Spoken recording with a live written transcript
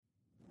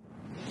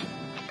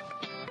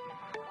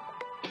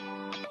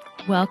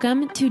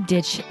Welcome to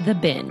Ditch the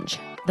Binge,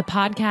 the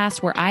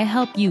podcast where I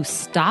help you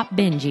stop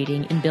binge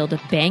eating and build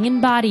a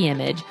banging body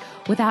image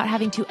without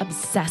having to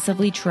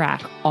obsessively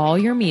track all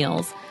your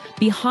meals,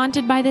 be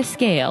haunted by the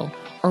scale,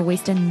 or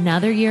waste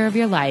another year of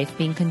your life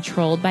being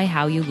controlled by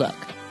how you look.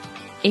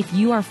 If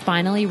you are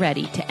finally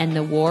ready to end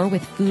the war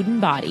with food and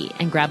body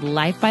and grab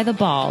life by the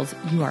balls,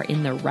 you are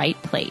in the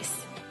right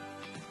place.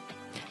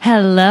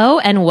 Hello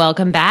and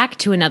welcome back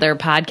to another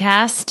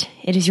podcast.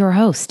 It is your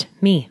host,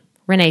 me,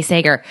 Renee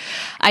Sager.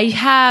 I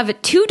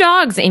have two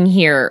dogs in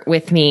here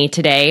with me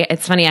today.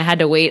 It's funny, I had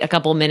to wait a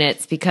couple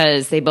minutes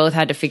because they both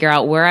had to figure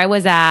out where I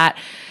was at,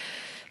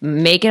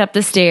 make it up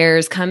the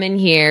stairs, come in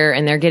here,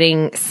 and they're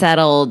getting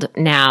settled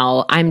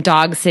now. I'm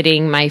dog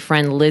sitting my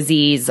friend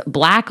Lizzie's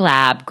black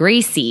lab,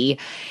 Gracie,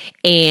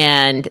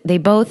 and they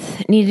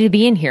both needed to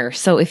be in here.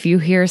 So if you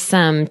hear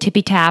some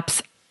tippy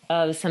taps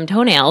of some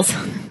toenails,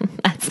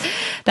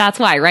 that's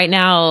why. Right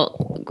now,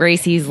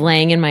 Gracie's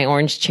laying in my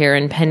orange chair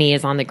and Penny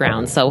is on the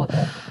ground. So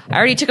I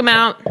already took them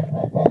out.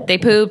 They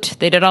pooped.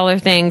 They did all their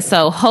things.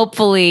 So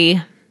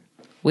hopefully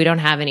we don't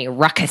have any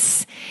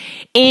ruckus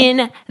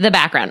in the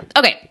background.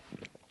 Okay,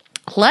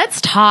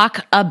 let's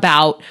talk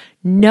about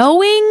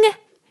knowing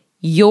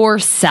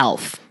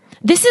yourself.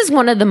 This is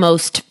one of the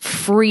most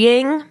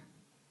freeing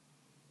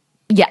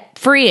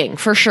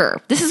for sure.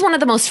 This is one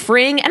of the most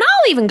freeing, and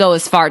I'll even go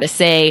as far to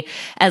say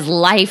as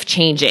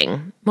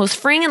life-changing, most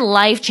freeing and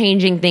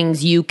life-changing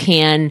things you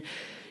can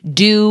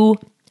do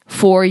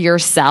for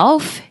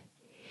yourself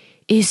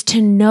is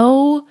to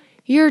know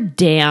your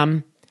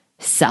damn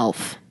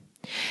self.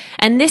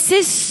 And this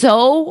is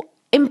so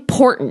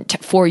important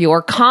for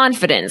your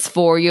confidence,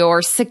 for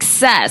your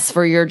success,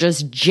 for your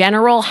just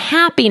general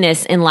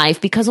happiness in life,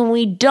 because when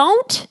we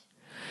don't,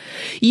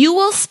 you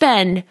will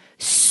spend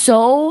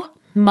so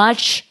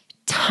much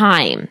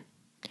time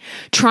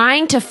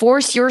trying to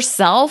force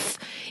yourself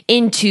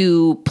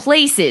into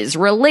places,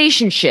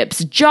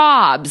 relationships,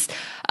 jobs,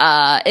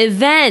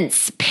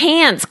 events,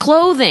 pants,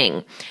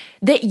 clothing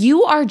that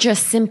you are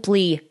just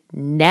simply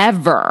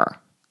never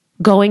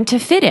going to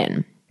fit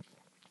in.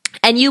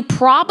 And you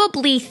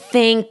probably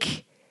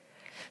think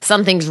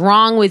something's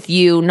wrong with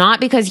you, not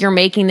because you're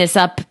making this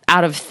up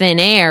out of thin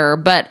air,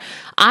 but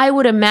I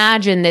would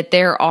imagine that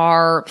there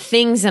are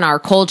things in our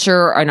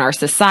culture, in our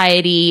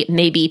society,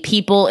 maybe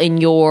people in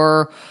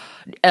your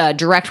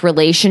direct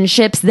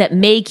relationships that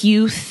make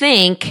you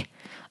think,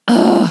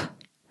 I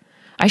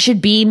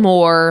should be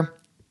more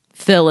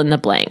fill in the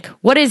blank.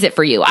 What is it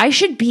for you? I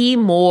should be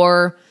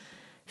more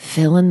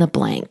fill in the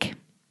blank.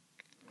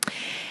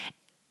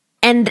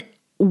 And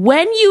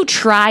when you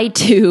try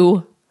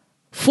to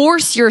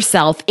force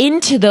yourself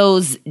into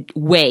those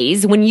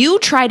ways, when you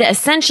try to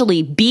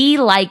essentially be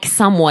like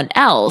someone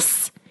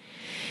else,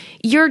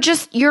 you're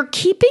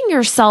keeping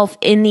yourself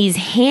in these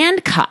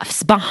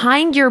handcuffs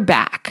behind your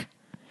back.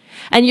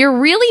 And you're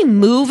really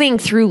moving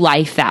through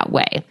life that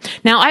way.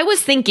 Now, I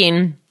was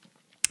thinking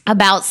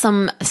about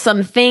some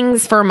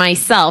things for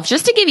myself,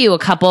 just to give you a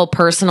couple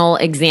personal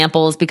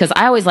examples, because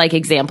I always like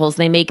examples.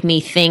 They make me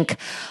think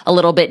a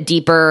little bit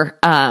deeper,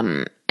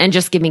 and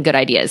just give me good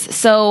ideas.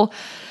 So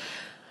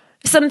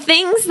some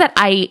things that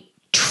I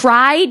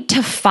tried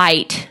to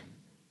fight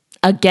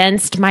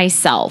against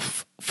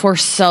myself for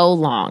so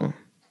long.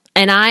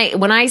 And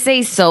when I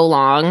say so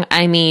long,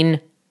 I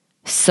mean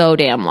so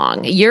damn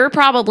long. You're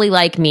probably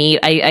like me.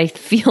 I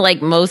feel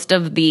like most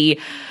of the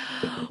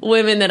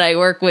women that I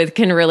work with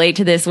can relate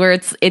to this, where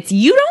it's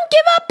you don't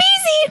give up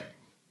easy.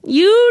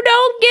 You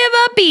don't give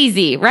up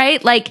easy,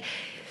 right? Like,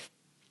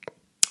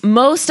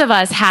 most of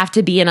us have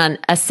to be in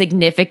a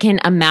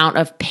significant amount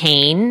of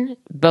pain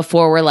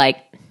before we're like,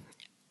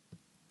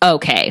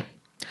 okay,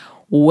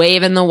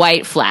 waving the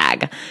white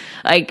flag.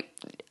 Like,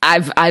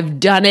 I've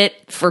done it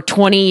for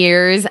 20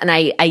 years, and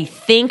I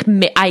think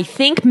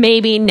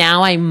maybe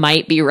now I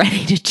might be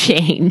ready to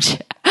change.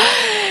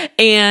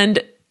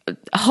 And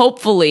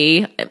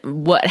hopefully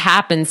what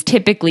happens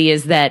typically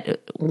is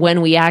that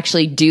when we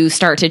actually do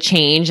start to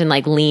change and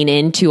like lean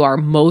into our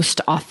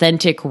most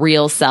authentic,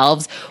 real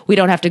selves, we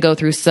don't have to go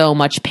through so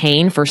much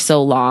pain for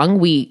so long.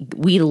 We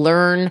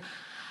learn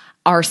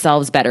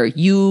ourselves better.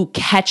 You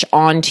catch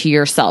on to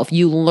yourself.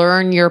 You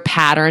learn your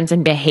patterns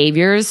and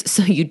behaviors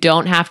so you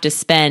don't have to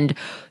spend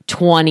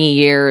 20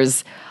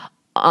 years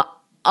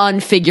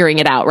unfiguring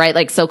it out, right?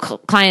 Like, so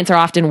clients are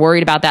often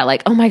worried about that.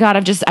 Like, oh my God,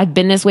 I've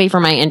been this way for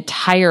my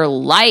entire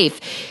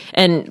life.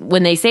 And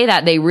when they say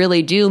that, they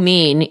really do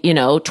mean,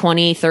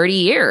 20, 30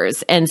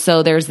 years. And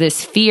so there's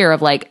this fear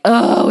of like,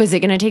 oh, is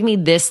it going to take me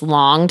this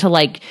long to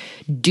like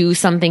do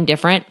something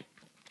different?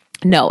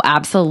 No,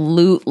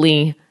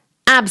 absolutely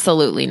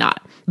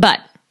not. But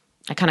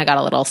I kind of got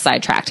a little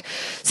sidetracked.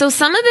 So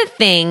some of the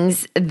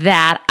things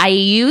that I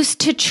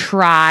used to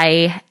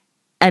try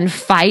and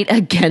fight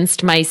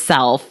against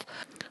myself,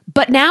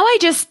 but now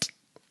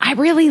I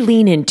really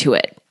lean into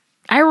it.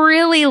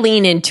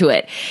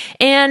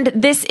 And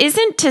this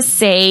isn't to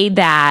say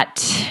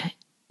that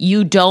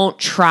you don't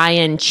try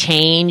and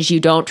change. You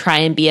don't try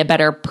and be a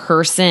better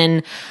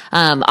person.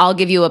 I'll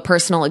give you a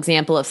personal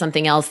example of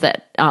something else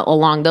that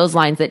along those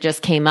lines that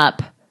just came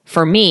up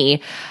for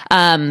me.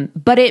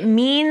 But it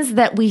means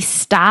that we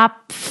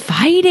stop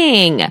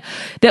fighting,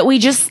 that we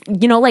just,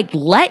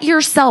 let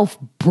yourself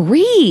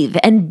breathe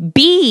and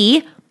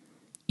be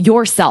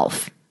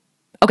yourself.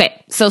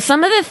 Okay. So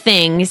some of the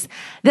things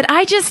that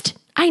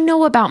I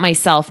know about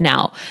myself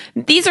now.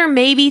 These are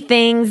maybe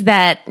things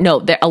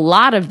a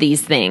lot of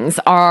these things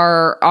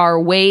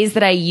are ways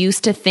that I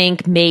used to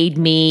think made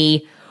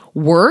me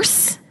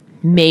worse,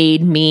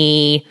 made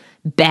me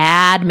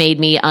bad, made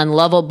me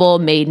unlovable,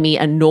 made me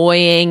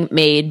annoying,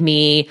 made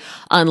me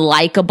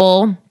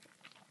unlikable,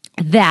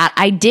 that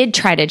I did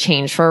try to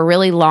change for a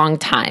really long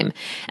time.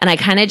 And I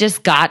kind of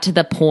just got to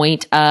the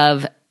point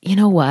of, you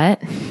know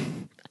what?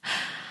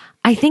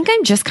 I think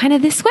I'm just kind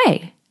of this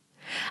way.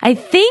 I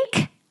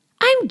think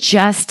I'm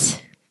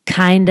just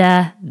kind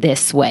of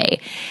this way.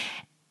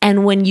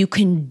 And when you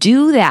can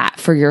do that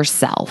for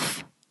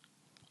yourself,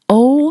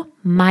 oh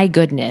my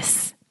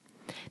goodness,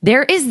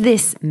 there is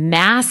this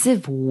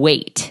massive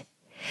weight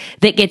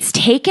that gets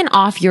taken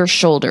off your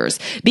shoulders,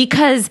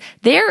 because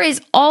there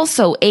is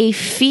also a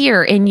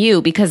fear in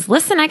you. Because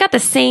listen, I got the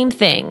same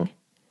thing.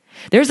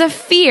 There's a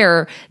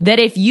fear that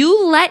if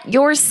you let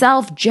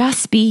yourself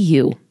just be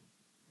you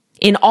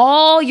in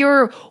all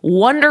your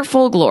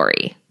wonderful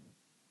glory,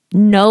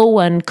 no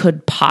one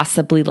could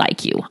possibly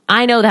like you.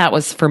 I know that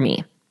was for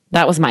me.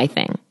 That was my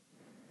thing.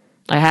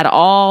 I had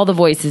all the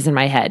voices in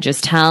my head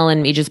just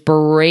telling me, just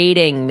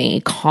berating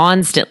me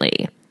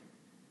constantly.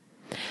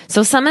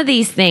 So some of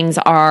these things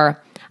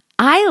are,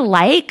 I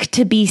like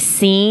to be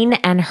seen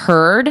and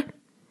heard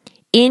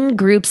in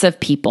groups of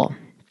people.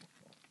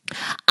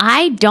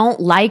 I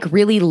don't like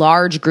really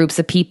large groups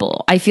of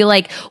people. I feel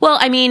like,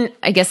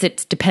 I guess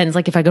it depends.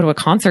 Like if I go to a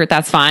concert,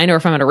 that's fine. Or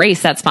if I'm at a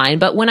race, that's fine.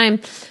 But when I'm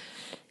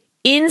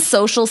in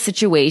social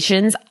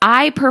situations,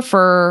 I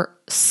prefer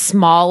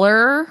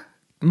smaller,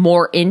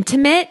 more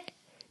intimate,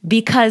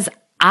 because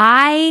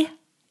I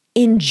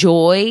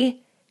enjoy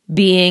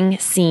being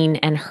seen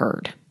and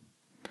heard.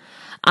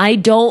 I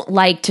don't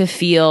like to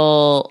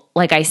feel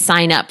like I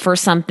sign up for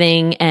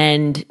something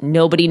and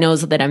nobody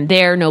knows that I'm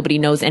there. Nobody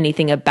knows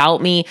anything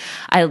about me.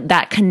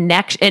 That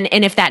connection.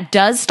 And if that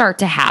does start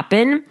to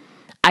happen,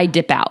 I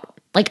dip out.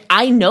 Like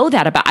I know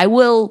that I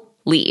will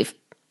leave.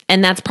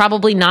 And that's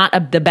probably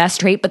not the best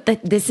trait, but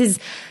this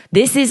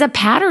is a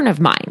pattern of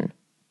mine.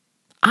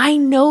 I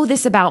know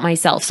this about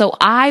myself. So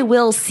I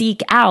will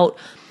seek out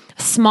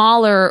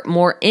smaller,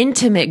 more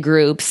intimate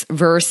groups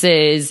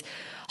versus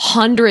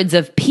hundreds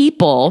of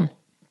people,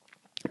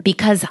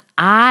 because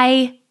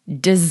I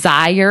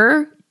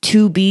desire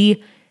to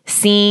be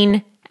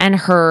seen and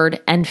heard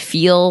and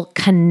feel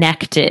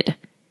connected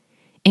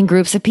in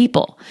groups of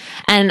people.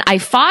 And I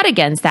fought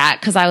against that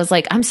because I was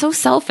like, I'm so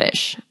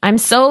selfish. I'm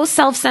so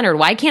self-centered.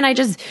 Why can't I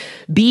just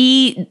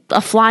be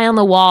a fly on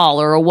the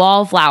wall or a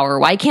wallflower?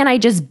 Why can't I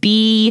just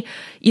be,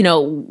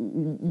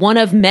 one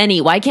of many?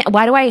 Why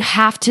do I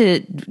have to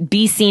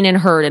be seen and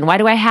heard? And why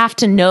do I have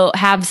to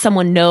have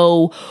someone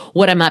know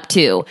what I'm up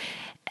to?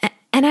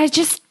 And I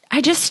just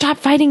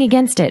stopped fighting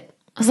against it.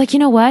 I was like, you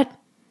know what?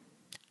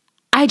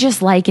 I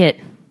just like it.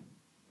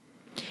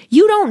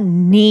 You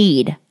don't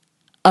need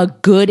a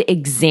good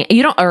example.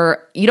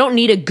 You don't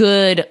need a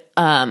good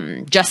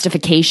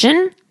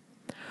justification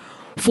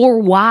for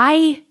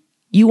why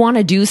you want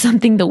to do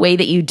something the way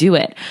that you do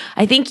it.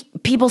 I think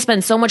people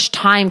spend so much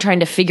time trying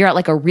to figure out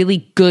like a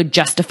really good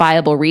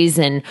justifiable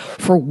reason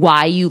for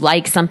why you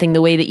like something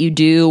the way that you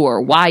do,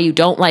 or why you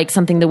don't like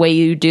something the way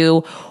you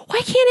do.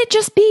 Why can't it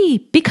just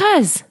be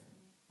because?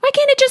 Why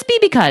can't it just be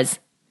because?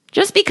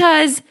 Just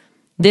because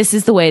this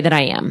is the way that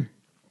I am.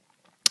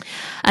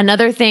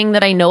 Another thing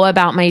that I know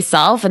about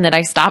myself and that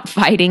I stopped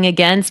fighting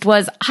against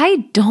was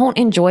I don't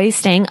enjoy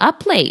staying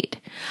up late.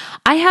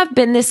 I have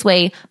been this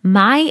way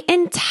my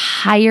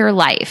entire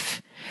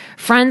life.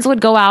 Friends would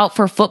go out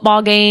for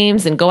football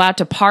games and go out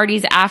to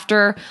parties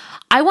after.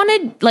 I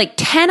wanted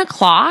 10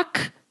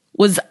 o'clock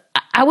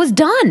I was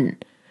done.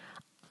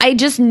 I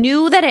just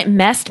knew that it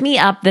messed me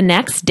up the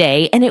next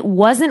day and it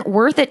wasn't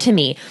worth it to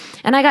me.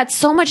 And I got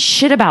so much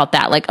shit about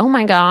that. Like, oh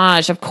my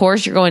gosh, of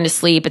course you're going to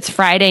sleep. It's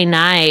Friday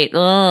night.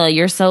 Ugh,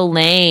 you're so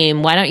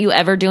lame. Why don't you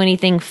ever do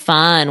anything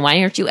fun?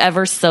 Why aren't you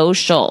ever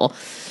social?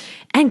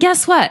 And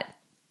guess what?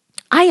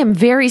 I am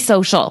very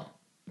social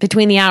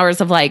between the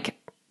hours of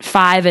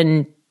 5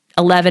 and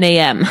 11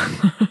 a.m.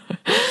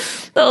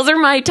 Those are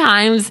my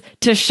times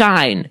to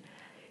shine.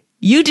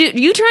 You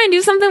try and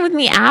do something with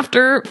me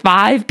after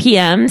 5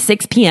 p.m.,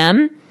 6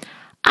 p.m.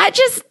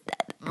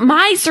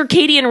 My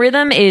circadian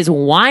rhythm is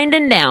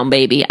winding down,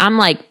 baby. I'm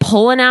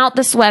pulling out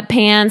the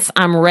sweatpants.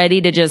 I'm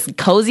ready to just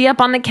cozy up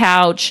on the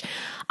couch.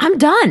 I'm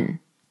done.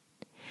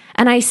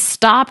 And I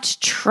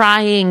stopped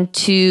trying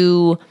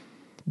to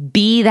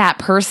be that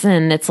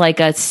person that's like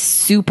a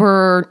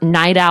super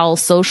night owl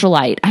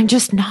socialite. I'm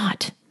just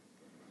not.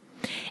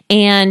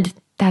 And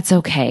that's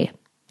okay.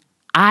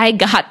 I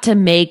got to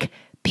make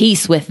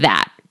peace with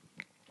that.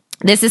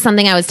 This is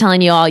something I was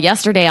telling you all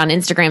yesterday on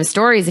Instagram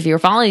stories, if you were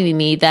following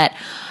me, that,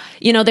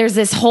 there's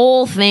this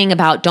whole thing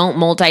about don't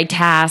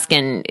multitask.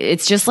 And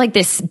it's just like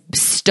this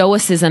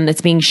stoicism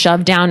that's being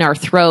shoved down our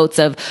throats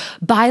of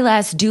buy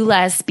less, do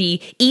less,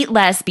 eat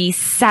less, be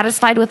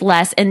satisfied with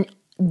less. And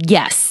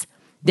yes,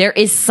 there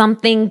is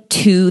something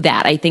to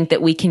that. I think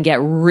that we can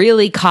get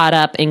really caught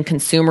up in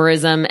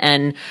consumerism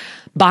and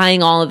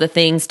buying all of the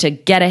things to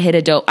get a hit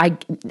of dope.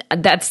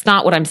 That's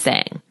not what I'm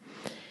saying.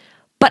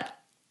 But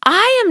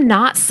I am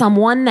not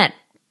someone that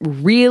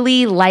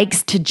really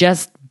likes to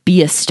just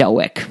be a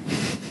stoic.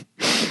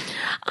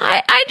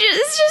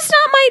 It's just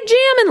not my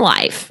jam in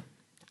life.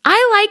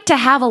 I like to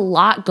have a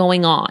lot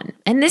going on.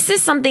 And this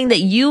is something that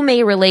you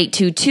may relate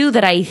to too,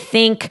 that I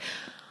think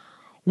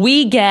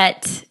we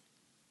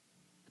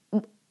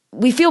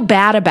feel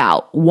bad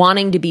about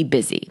wanting to be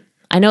busy.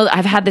 I know that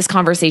I've had this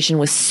conversation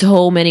with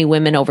so many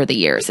women over the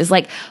years. It's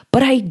like,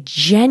 but I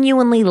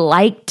genuinely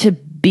like to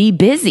be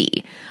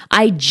busy.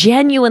 I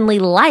genuinely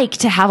like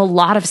to have a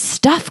lot of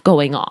stuff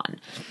going on.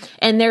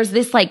 And there's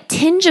this like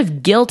tinge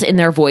of guilt in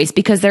their voice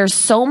because there's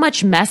so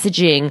much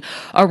messaging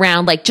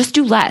around like, just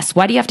do less.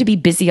 Why do you have to be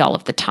busy all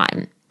of the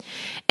time?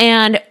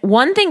 And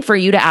one thing for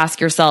you to ask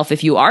yourself,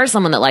 if you are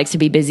someone that likes to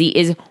be busy,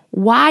 is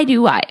why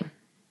do I?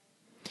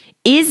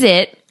 Is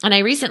it, and I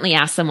recently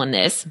asked someone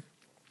this,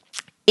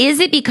 is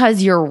it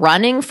because you're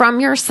running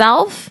from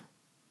yourself?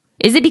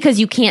 Is it because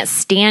you can't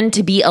stand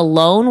to be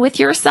alone with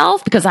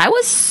yourself? Because I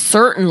was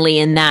certainly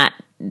in that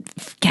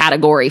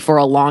category for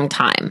a long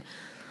time.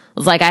 It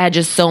was like I had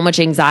just so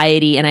much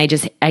anxiety and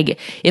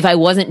if I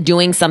wasn't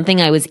doing something,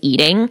 I was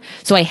eating.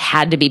 So I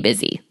had to be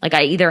busy. Like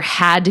I either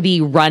had to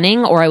be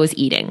running or I was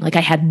eating. Like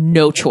I had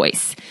no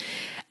choice.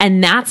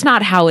 And that's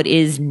not how it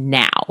is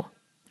now,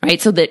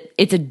 right? So that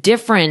it's a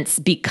difference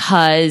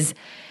because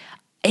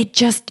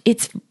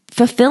it's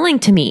fulfilling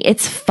to me.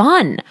 It's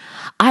fun.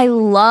 I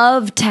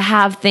love to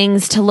have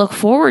things to look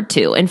forward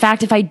to. In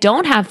fact, if I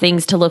don't have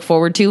things to look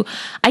forward to,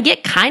 I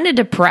get kind of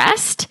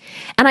depressed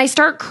and I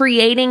start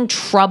creating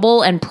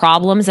trouble and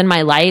problems in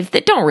my life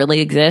that don't really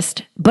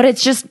exist, but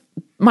it's just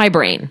my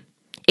brain.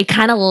 It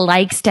kind of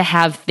likes to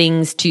have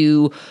things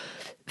to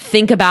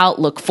think about,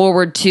 look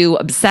forward to,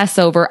 obsess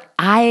over.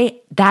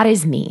 That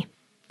is me.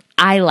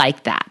 I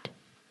like that.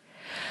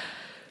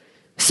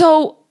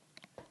 So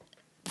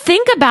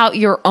think about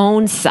your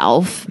own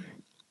self.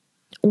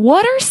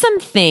 What are some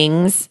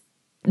things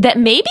that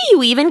maybe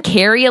you even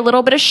carry a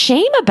little bit of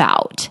shame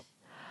about?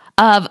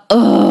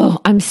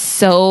 I'm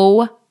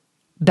so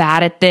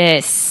bad at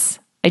this.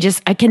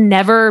 I can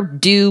never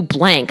do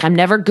blank. I'm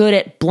never good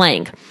at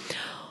blank.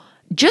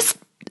 Just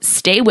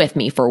stay with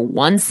me for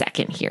 1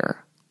 second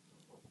here.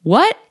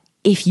 What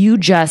if you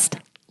just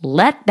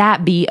let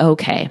that be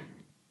okay?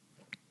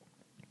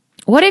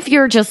 What if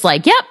you're just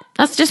like, yep,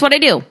 that's just what I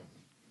do.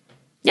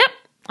 Yep,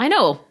 I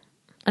know.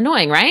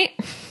 Annoying, right?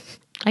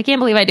 I can't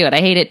believe I do it. I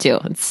hate it too.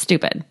 It's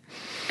stupid.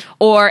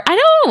 Or, I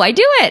know, I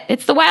do it.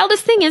 It's the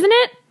wildest thing, isn't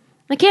it?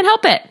 I can't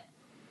help it.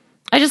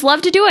 I just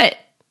love to do it.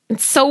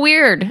 It's so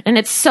weird and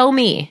it's so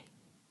me.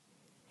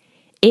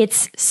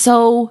 It's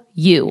so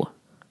you.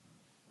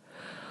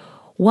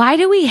 Why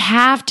do we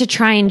have to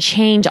try and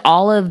change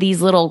all of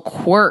these little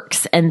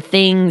quirks and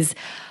things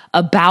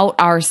about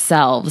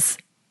ourselves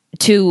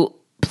to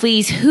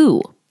please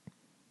who?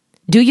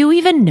 Do you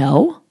even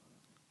know?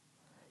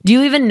 Do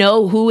you even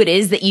know who it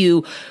is that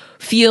you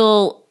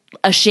feel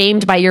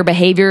ashamed by your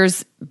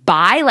behaviors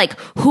by? Like,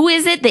 who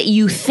is it that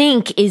you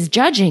think is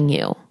judging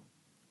you?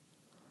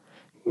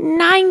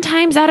 9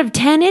 times out of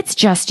 10, it's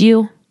just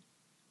you.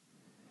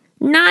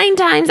 9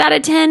 times out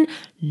of 10,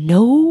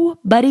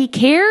 nobody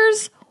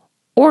cares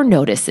or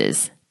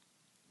notices.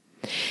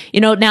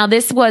 Now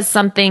this was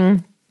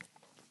something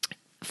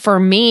for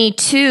me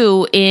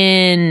too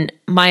in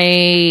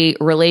my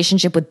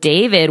relationship with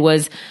David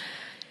was,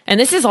 and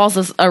this is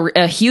also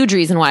a huge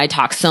reason why I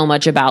talk so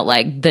much about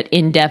like the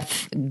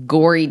in-depth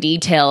gory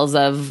details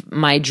of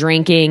my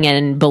drinking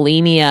and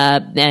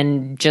bulimia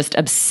and just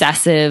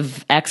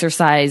obsessive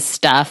exercise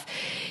stuff,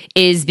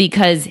 is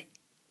because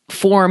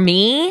for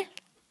me,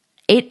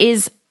 it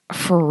is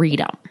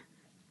freedom.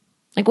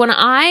 Like when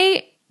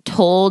I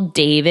told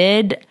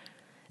David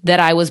that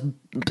I was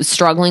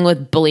struggling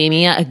with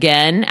bulimia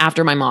again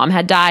after my mom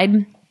had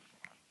died,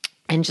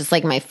 and just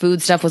like my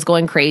food stuff was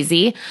going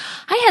crazy,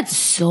 I had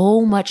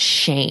so much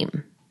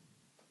shame.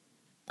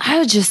 I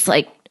was just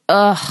like,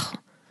 ugh,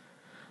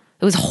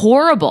 it was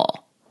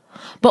horrible.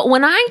 But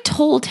when I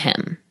told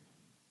him,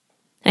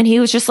 and he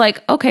was just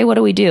like, okay, what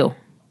do we do?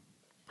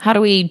 How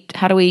do we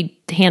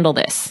handle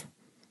this?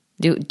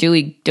 Do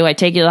I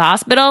take you to the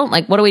hospital?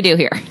 Like, what do we do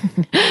here?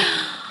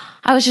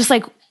 I was just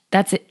like,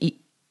 that's it.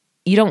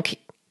 You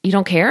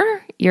don't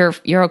care?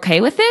 You're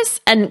okay with this?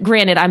 And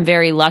granted, I'm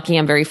very lucky.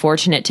 I'm very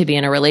fortunate to be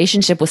in a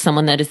relationship with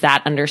someone that is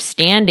that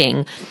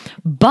understanding.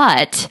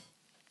 But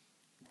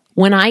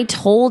when I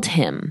told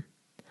him,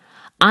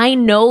 I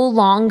no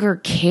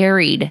longer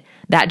carried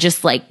that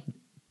just like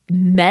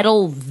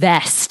metal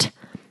vest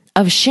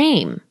of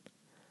shame.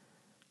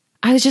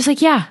 I was just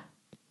like, yeah,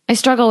 I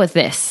struggle with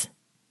this.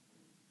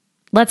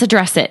 Let's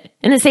address it.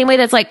 In the same way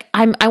that's like,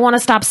 I want to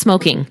stop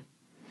smoking.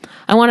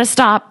 I want to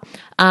stop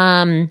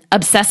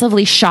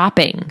obsessively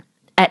shopping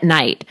at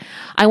night.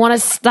 I want to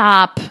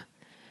stop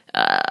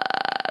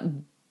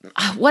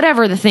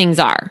whatever the things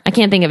are. I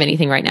can't think of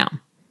anything right now.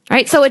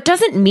 Right? So it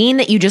doesn't mean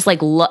that you just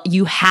like,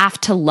 you have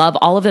to love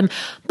all of them,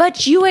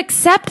 but you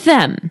accept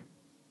them.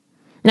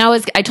 Now,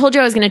 as I told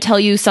you, I was going to tell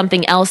you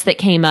something else that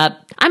came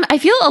up. I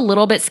feel a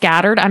little bit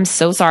scattered. I'm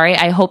so sorry.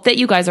 I hope that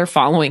you guys are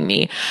following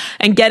me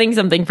and getting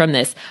something from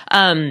this.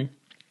 I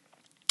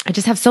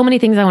just have so many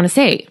things I want to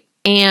say.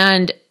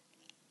 And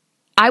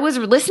I was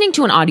listening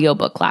to an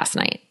audiobook last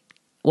night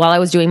while I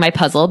was doing my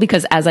puzzle,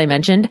 because as I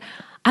mentioned,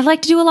 I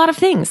like to do a lot of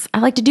things. I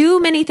like to do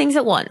many things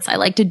at once. I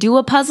like to do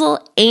a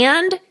puzzle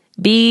and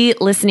be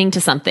listening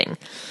to something.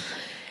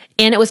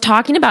 And it was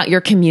talking about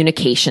your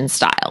communication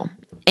style.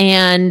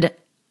 And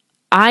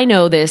I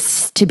know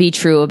this to be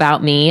true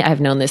about me.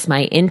 I've known this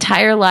my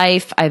entire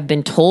life. I've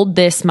been told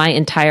this my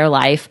entire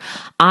life.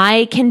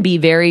 I can be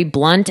very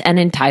blunt and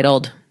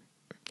entitled.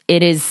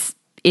 It is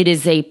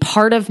a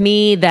part of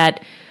me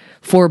that,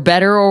 for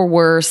better or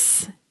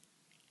worse,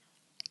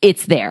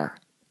 it's there.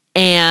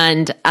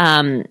 And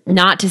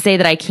not to say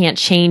that I can't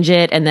change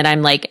it and that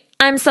I'm like,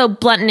 I'm so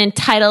blunt and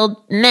entitled.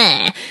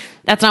 Meh.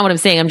 That's not what I'm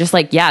saying. I'm just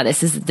like, yeah,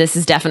 this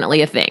is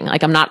definitely a thing.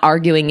 Like, I'm not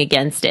arguing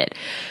against it.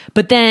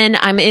 But then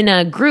I'm in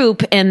a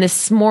group, and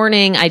this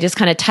morning I just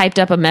kind of typed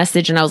up a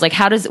message, and I was like,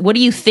 what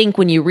do you think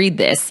when you read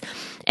this?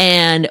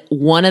 And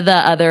one of the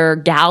other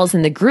gals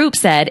in the group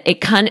said,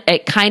 it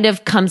kind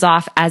of comes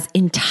off as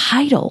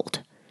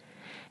entitled.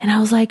 And I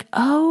was like,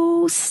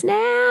 oh,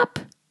 snap.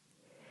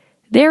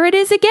 There it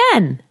is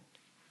again.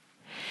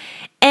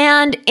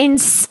 And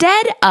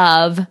instead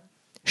of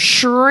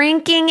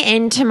shrinking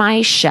into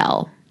my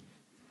shell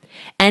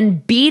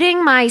and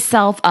beating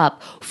myself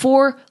up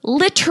for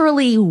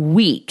literally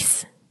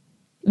weeks,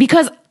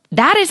 because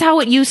that is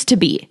how it used to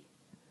be,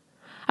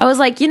 I was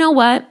like, you know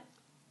what?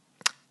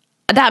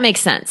 That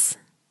makes sense.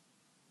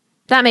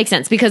 That makes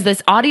sense, because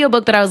this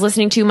audiobook that I was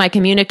listening to, my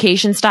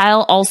communication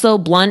style, also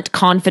blunt,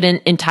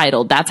 confident,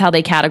 entitled. That's how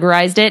they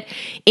categorized it.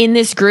 In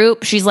this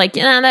group, she's like,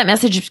 yeah, that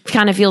message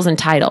kind of feels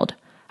entitled.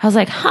 I was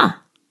like, huh.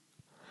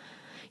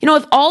 You know,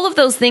 if all of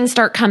those things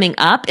start coming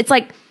up, it's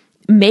like,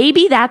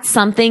 maybe that's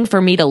something for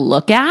me to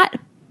look at.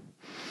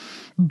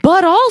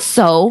 But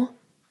also,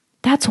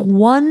 that's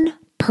one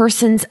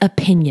person's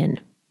opinion.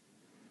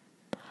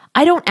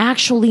 I don't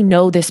actually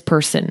know this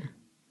person.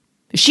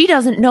 She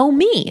doesn't know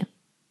me.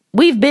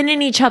 We've been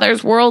in each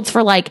other's worlds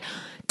for like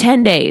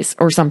 10 days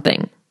or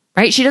something,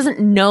 right? She doesn't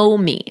know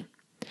me.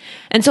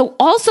 And so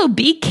also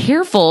be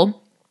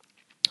careful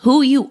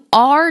who you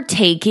are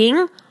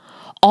taking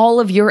all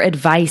of your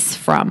advice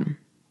from.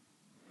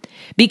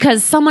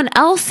 Because someone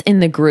else in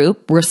the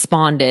group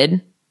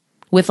responded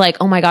with like,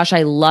 oh my gosh,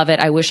 I love it.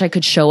 I wish I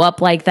could show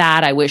up like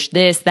that. I wish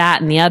this,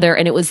 that, and the other.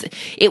 And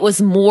it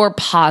was more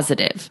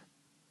positive.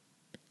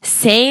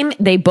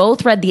 They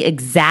both read the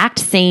exact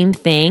same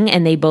thing,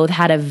 and they both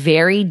had a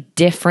very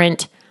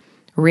different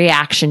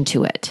reaction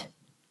to it.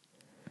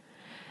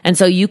 And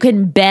so you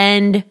can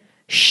bend,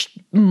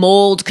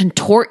 mold,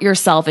 contort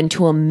yourself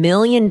into a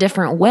million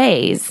different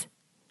ways.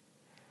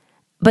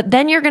 But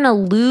then you're going to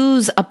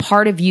lose a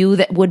part of you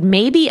that would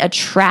maybe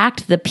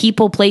attract the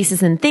people,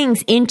 places, and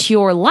things into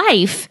your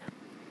life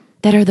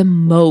that are the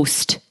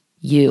most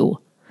you,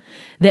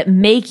 that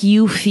make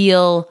you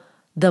feel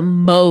the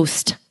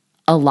most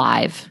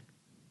alive.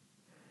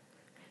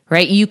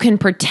 Right? You can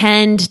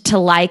pretend to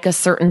like a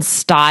certain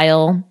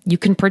style. You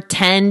can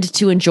pretend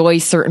to enjoy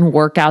certain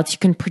workouts. You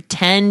can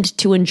pretend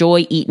to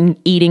enjoy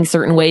eating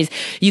certain ways.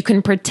 You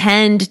can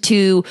pretend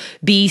to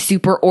be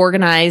super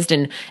organized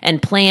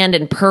and planned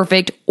and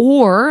perfect,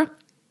 or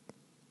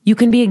you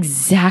can be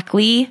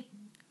exactly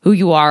who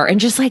you are and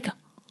just like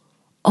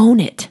own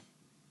it.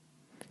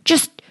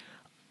 Just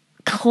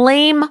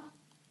claim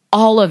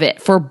all of it,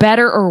 for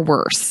better or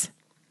worse.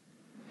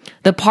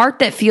 The part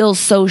that feels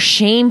so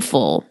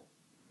shameful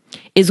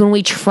is when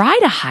we try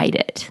to hide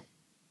it,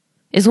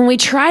 is when we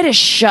try to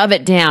shove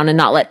it down and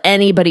not let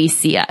anybody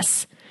see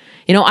us.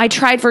 You know, I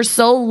tried for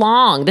so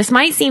long. This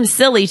might seem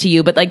silly to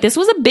you, but like, this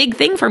was a big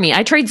thing for me.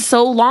 I tried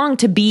so long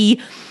to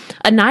be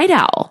a night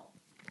owl.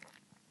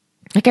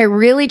 Like, I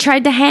really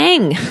tried to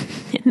hang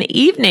in the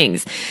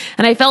evenings,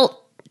 and I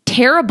felt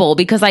terrible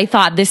because I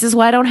thought, this is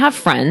why I don't have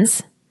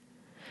friends,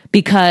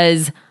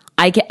 because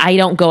I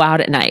don't go out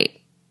at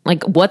night.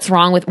 Like, what's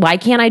wrong with, why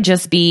can't I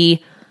just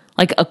be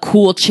like a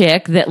cool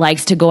chick that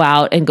likes to go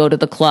out and go to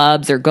the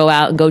clubs, or go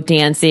out and go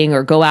dancing,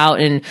 or go out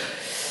and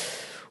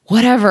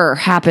whatever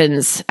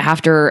happens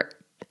after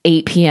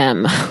 8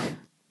 p.m.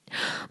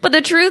 But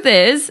the truth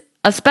is,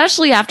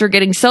 especially after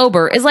getting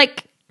sober, is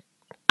like,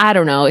 I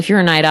don't know, if you're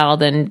a night owl,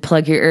 then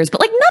plug your ears,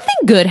 but like,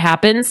 nothing good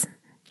happens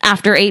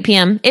after 8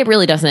 p.m. It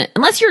really doesn't.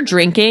 Unless you're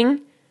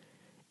drinking,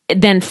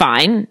 then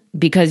fine,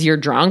 because you're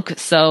drunk.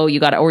 So you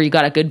got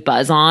a good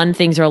buzz on.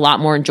 Things are a lot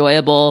more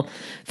enjoyable.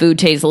 Food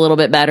tastes a little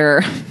bit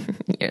better.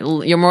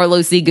 You're more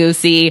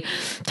loosey-goosey.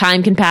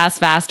 Time can pass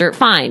faster.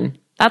 Fine.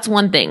 That's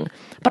one thing.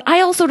 But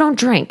I also don't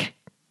drink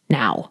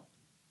now.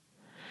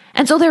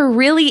 And so there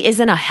really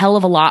isn't a hell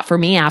of a lot for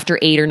me after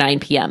 8 or 9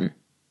 p.m.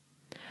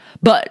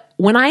 But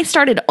when I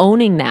started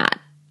owning that,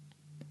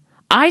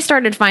 I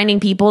started finding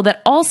people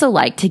that also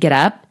like to get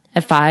up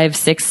at 5,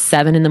 6,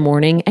 7 in the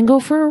morning and go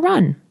for a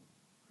run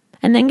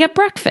and then get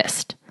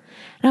breakfast.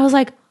 And I was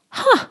like,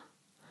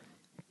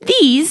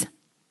 these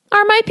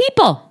are my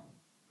people.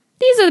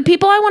 These are the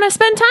people I want to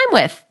spend time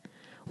with.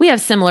 We have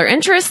similar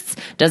interests.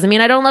 Doesn't mean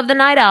I don't love the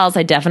night owls.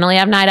 I definitely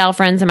have night owl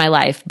friends in my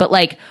life. But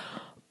like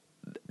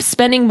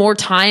spending more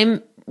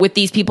time with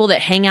these people that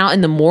hang out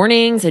in the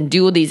mornings and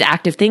do these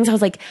active things, I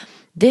was like,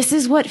 this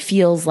is what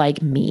feels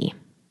like me.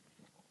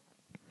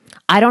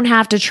 I don't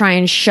have to try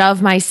and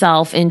shove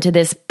myself into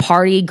this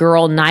party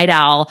girl night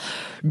owl,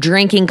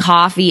 drinking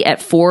coffee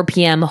at 4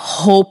 p.m.,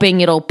 hoping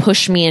it'll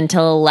push me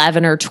until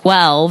 11 or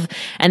 12,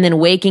 and then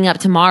waking up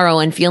tomorrow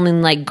and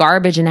feeling like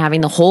garbage and having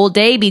the whole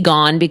day be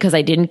gone because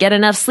I didn't get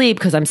enough sleep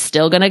because I'm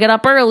still going to get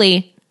up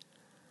early.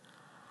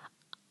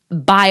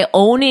 By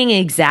owning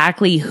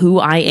exactly who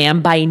I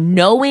am, by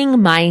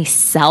knowing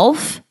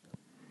myself,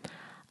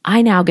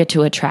 I now get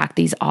to attract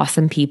these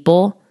awesome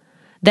people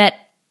that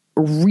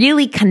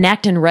really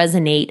connect and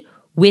resonate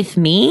with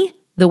me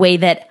the way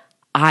that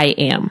I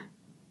am.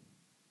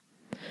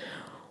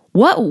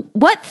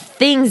 What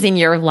things in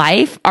your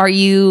life are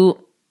you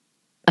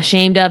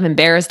ashamed of,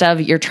 embarrassed of,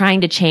 you're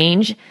trying to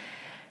change,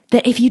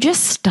 that if you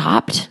just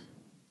stopped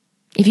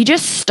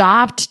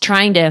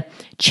trying to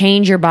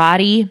change your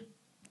body,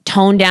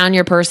 tone down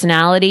your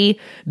personality,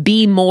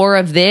 be more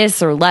of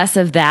this or less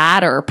of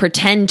that, or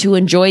pretend to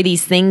enjoy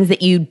these things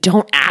that you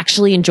don't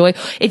actually enjoy,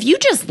 if you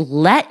just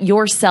let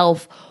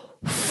yourself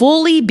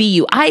fully be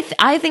you. I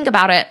think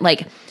about it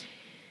like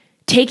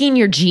taking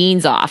your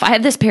jeans off. I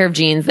have this pair of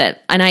jeans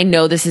that, and I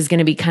know this is going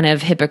to be kind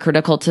of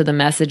hypocritical to the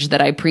message that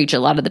I preach a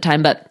lot of the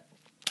time, but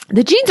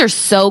the jeans are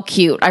so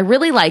cute. I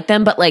really like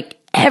them, but like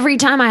every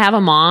time I have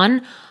them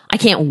on, I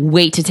can't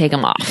wait to take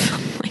them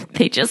off. Like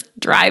they just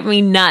drive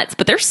me nuts,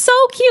 but they're so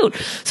cute.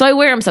 So I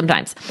wear them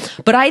sometimes.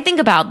 But I think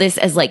about this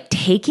as like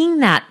taking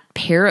that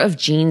pair of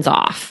jeans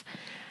off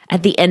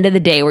at the end of the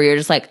day where you're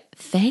just like,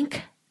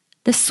 thank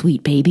the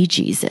sweet baby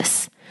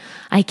Jesus,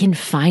 I can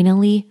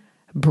finally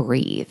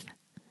breathe.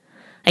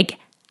 Like,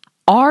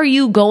 are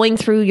you going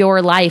through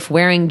your life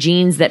wearing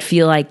jeans that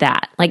feel like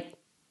that? Like,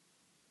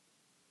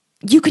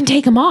 you can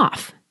take them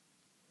off.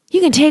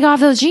 You can take off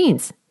those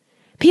jeans.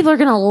 People are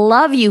going to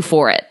love you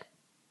for it.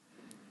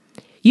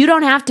 You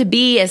don't have to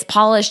be as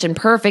polished and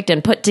perfect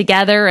and put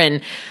together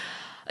and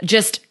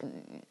just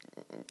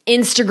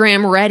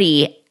Instagram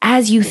ready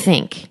as you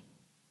think.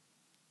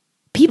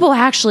 People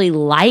actually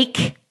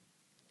like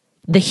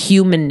the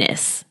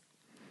humanness.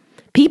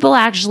 People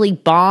actually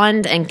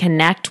bond and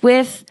connect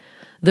with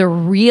the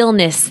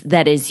realness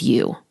that is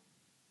you.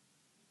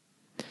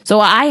 So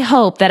I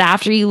hope that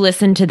after you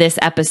listen to this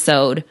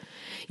episode,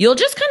 you'll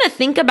just kind of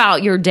think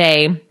about your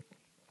day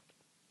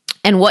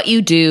and what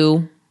you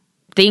do,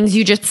 things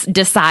you just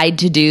decide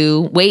to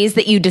do, ways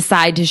that you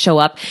decide to show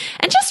up,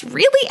 and just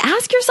really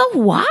ask yourself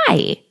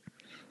why.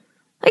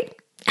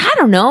 Like, I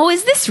don't know,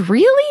 is this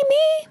really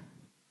me?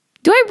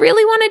 Do I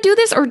really want to do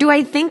this? Or do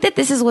I think that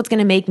this is what's going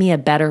to make me a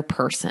better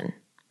person?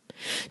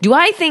 Do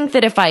I think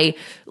that if I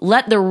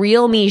let the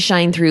real me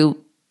shine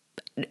through,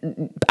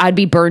 I'd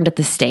be burned at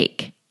the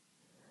stake?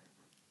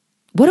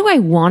 What do I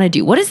want to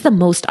do? What does the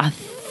most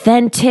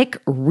authentic,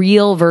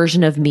 real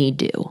version of me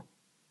do?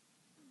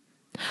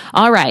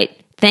 All right.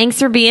 Thanks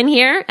for being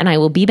here, and I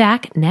will be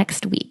back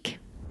next week.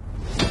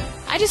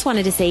 I just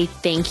wanted to say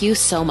thank you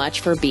so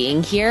much for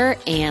being here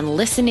and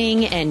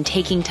listening and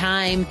taking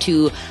time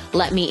to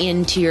let me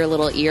into your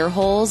little ear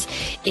holes.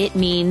 It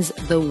means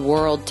the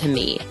world to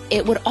me.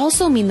 It would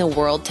also mean the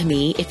world to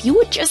me if you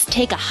would just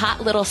take a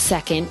hot little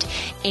second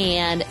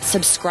and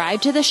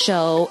subscribe to the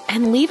show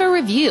and leave a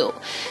review.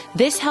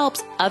 This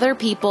helps other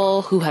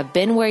people who have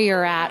been where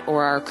you're at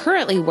or are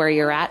currently where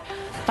you're at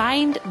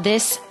find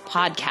this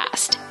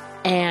podcast.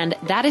 And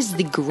that is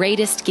the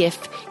greatest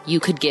gift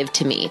you could give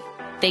to me.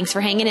 Thanks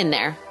for hanging in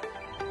there.